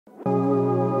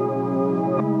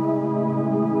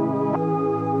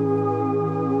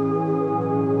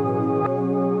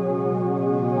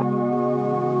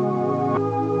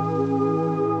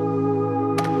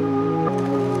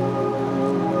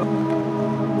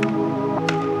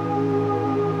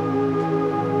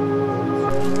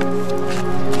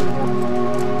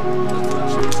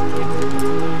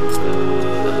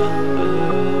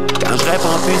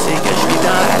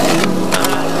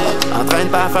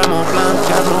pas à faire mon plan de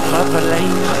cœur, mon propre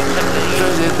ligne.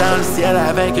 Creusé dans le ciel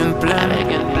avec une plume.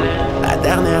 La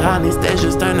dernière année c'était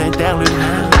juste un interlude.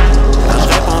 Quand je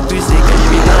réponds plus c'est que je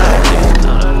suis dans la lune.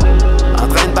 En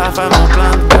train de pas faire mon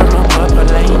plan de cœur, mon propre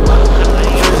ligne.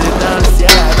 Creusé dans le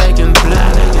ciel avec une plume.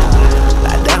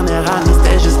 La dernière année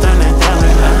c'était juste un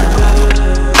interlude.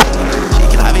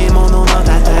 J'ai gravé mon nom dans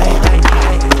ta tête.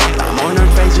 Dans mon nerd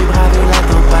face j'ai bravé la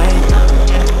tempête.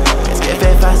 Qu'est-ce qu'elle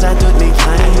fait face à toutes mes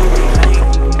craintes?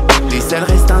 Les seuls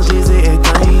restants je les ai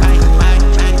éteints.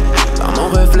 Dans mon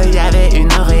reflet y'avait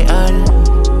une auréole.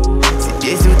 6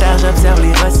 pieds sous terre j'observe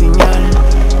les rossignols.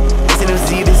 C'est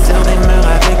aussi des sur des murs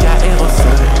avec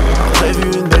aérosol.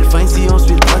 Entrevue une belle fin si on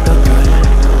suit le protocole.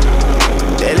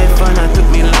 Téléphone à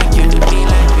toutes mes lacunes.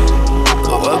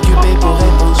 Trop occupé pour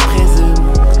répondre je présume.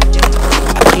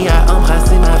 Appris à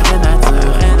embrasser ma vraie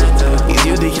nature. Les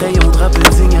yeux des crayons drop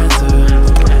une signature.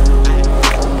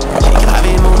 J'ai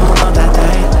gravé mon nom dans ta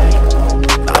tête.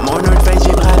 Dans mon nerd face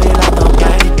j'ai bravé la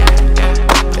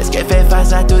tempête. Est-ce qu'elle fait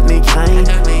face à toutes mes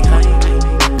craintes?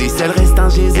 Les seuls restants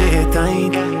je les ai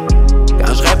éteintes.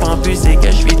 Quand je réponds plus c'est que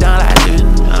je suis dans la lune.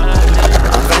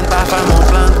 En train de pas faire mon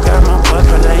plan de cœur, mon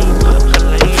propre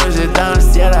ligne. Creusé dans le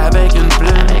ciel avec une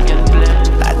plume.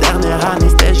 La dernière année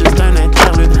c'était juste un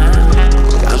interlude.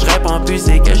 Quand je réponds plus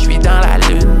c'est que je suis dans la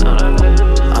lune.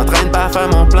 En train de pas faire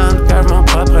mon plan de cœur, mon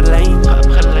propre ligne.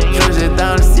 Creusé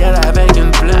dans le ciel avec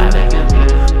une plume.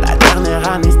 La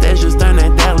dernière année c'était juste un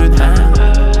interlude.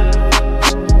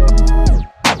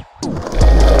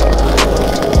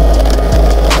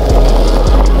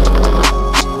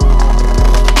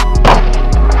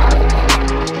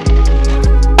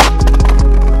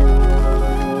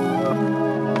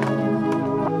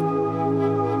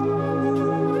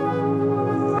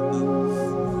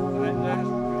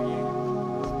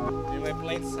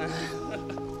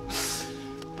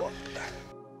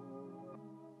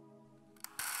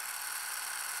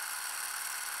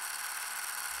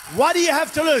 What do you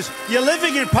have to lose? You're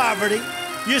living in poverty.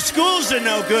 Your schools are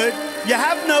no good. You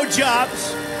have no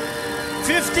jobs.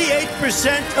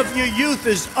 58% of your youth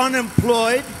is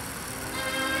unemployed.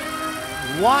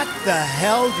 What the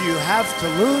hell do you have to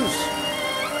lose?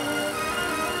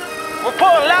 We're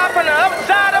pulling live from the other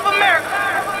side of America.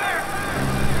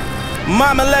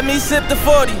 Mama let me sip the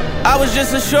 40. I was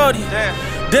just a shorty. Damn.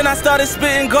 Then I started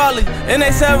spitting garlic, and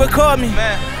they said record me.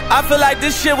 Man. I feel like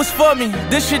this shit was for me.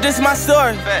 This shit just my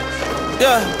story. Facts.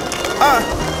 Yeah,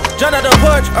 jumped out the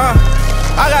porch,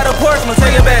 I got a Porsche, I'ma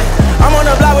take it back. I'm on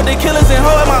the block with the killers and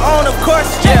holding my own, of course.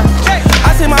 Yeah,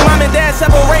 I see my mom and dad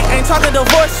separate, ain't talking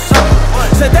divorce.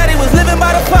 Said daddy was living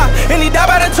by the fire, and he died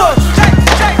by the torch.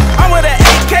 I'm where the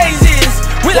AKs is,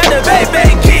 we like the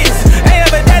baby kids. Ain't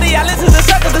ever daddy, I listen to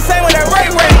suckers the same way that Ray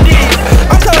did.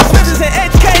 I'm telling Smiths and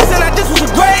HKs, and I just was a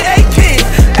grade A kid.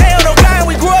 Ain't on no guy,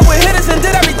 we grew up with hitters and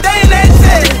did everything they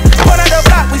said. Going out the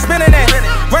block, we spinning that.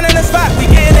 Running the spot,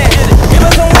 we getting that. Give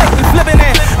us some weight, we flipping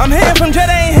that. I'm hitting from jet,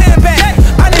 I ain't hitting back.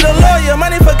 I need a lawyer,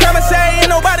 money for commissary,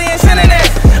 and nobody ain't sending that.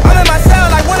 I'm in my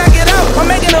cell, like when I get out, I'm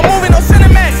making a movie, no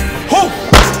Cinemax. Who?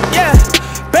 Yeah,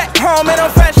 back home, and I'm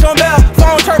fresh on bell.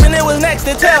 Phone chirping, it was next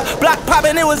to tell. Block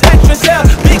popping, it was extra cell.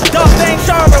 Big dog, they ain't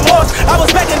showing remorse. I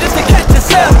was begging just to catch the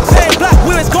cell. Same block,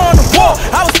 we was going to war.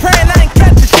 I was praying I ain't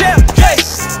catch the shell. Yeah,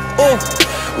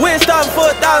 we ain't starving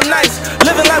for 1,000 nights.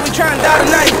 Living like we trying to die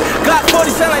tonight. Glock 40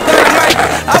 sound like dynamite.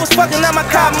 I was fucking up my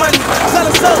car money.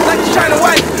 Selling souls like it's China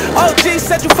white. OG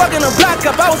said you fucking a block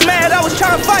up. I was mad, I was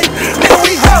trying to fight. Nigga,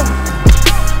 we home.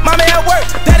 Mommy at work,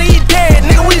 daddy he dead.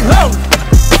 Nigga, we home.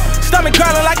 Stomach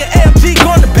growling like an AMG.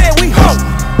 Going to bed, we home.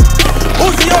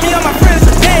 Uzi on me, all my friends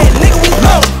are dead. Nigga, we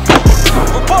home.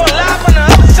 We're pulling live from the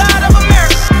other side of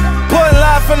America. Pulling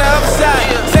live from the other side.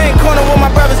 Same corner where my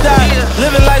brothers died.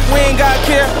 Living like we ain't got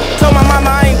care. Told my mama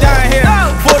I ain't dying here.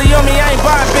 40 on me, I ain't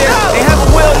buying beer. Ain't have a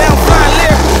will, now I'm flying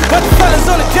lear. Got the fellas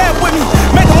on the jab with me.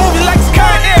 Make a movie like it's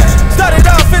Con Air. Started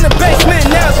off in the basement,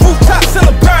 now it's rooftops in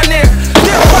LeBron there.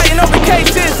 Still fighting over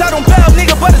cases. I don't bail,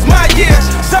 nigga, but it's my year.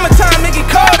 Summertime, it get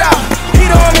cold out. Heat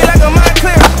on me like a mind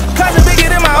clear. Closet bigger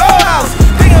than my old house.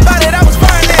 Thinking about it, I was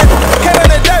fine there. Came in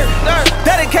the dirt.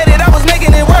 Dedicated, I was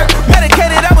making it work.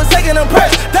 Medicated, I was taking them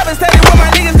perks. Devastated when my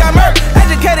niggas got murked.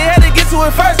 Educated, had to get to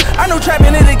it first. I knew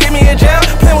trapping it'd get me in jail.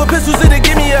 Playing with pistols it'd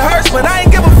give me a hearse. But I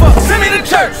ain't give a fuck, send me to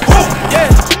church. Woo, yeah,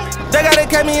 they gotta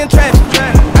catch me in traffic.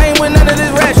 I ain't with none of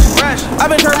this rash. I've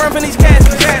been trying to run from these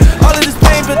caskets. All of this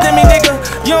pain but then me nigga,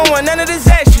 you don't want none of this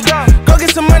action. Go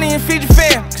get some money and feed your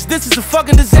fam, cause this is a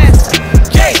fucking disaster.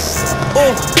 Yeah,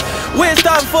 we ain't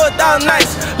starving for 1,000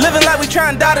 nights. Living like we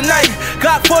trying to die tonight.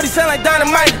 Glock 40 sound like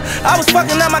dynamite. I was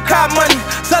fucking up my car money.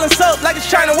 Selling soap like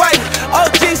it's China white.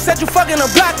 OG said you fucking a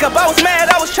block up. I was mad,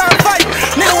 I was trying to fight.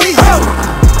 Nigga, we home.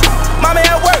 Mommy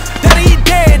at work, daddy he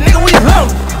dead. Nigga, we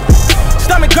home.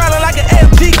 Stomach growling like an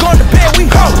LG. Going to bed, we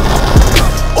home.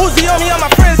 Uzi on me, all my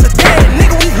friends are dead.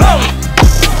 Nigga, we home.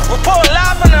 Report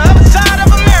live on the other side of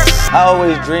America. I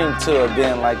always dreamed too of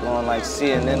being like on like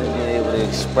CNN and being able to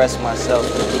express myself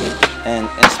and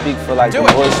speak for like the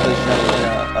voiceless young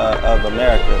men of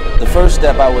America. The first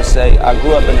step I would say, I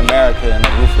grew up in America in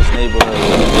a ruthless neighborhood.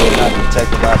 We were not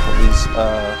protected by police.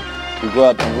 We grew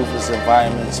up in ruthless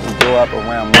environments. We grew up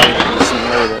around murder. You see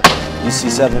murder. You see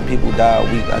 7 people die a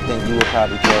week. I think you would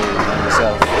probably carry it on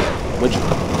yourself. Would you?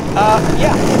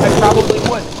 Yeah, I probably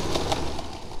would.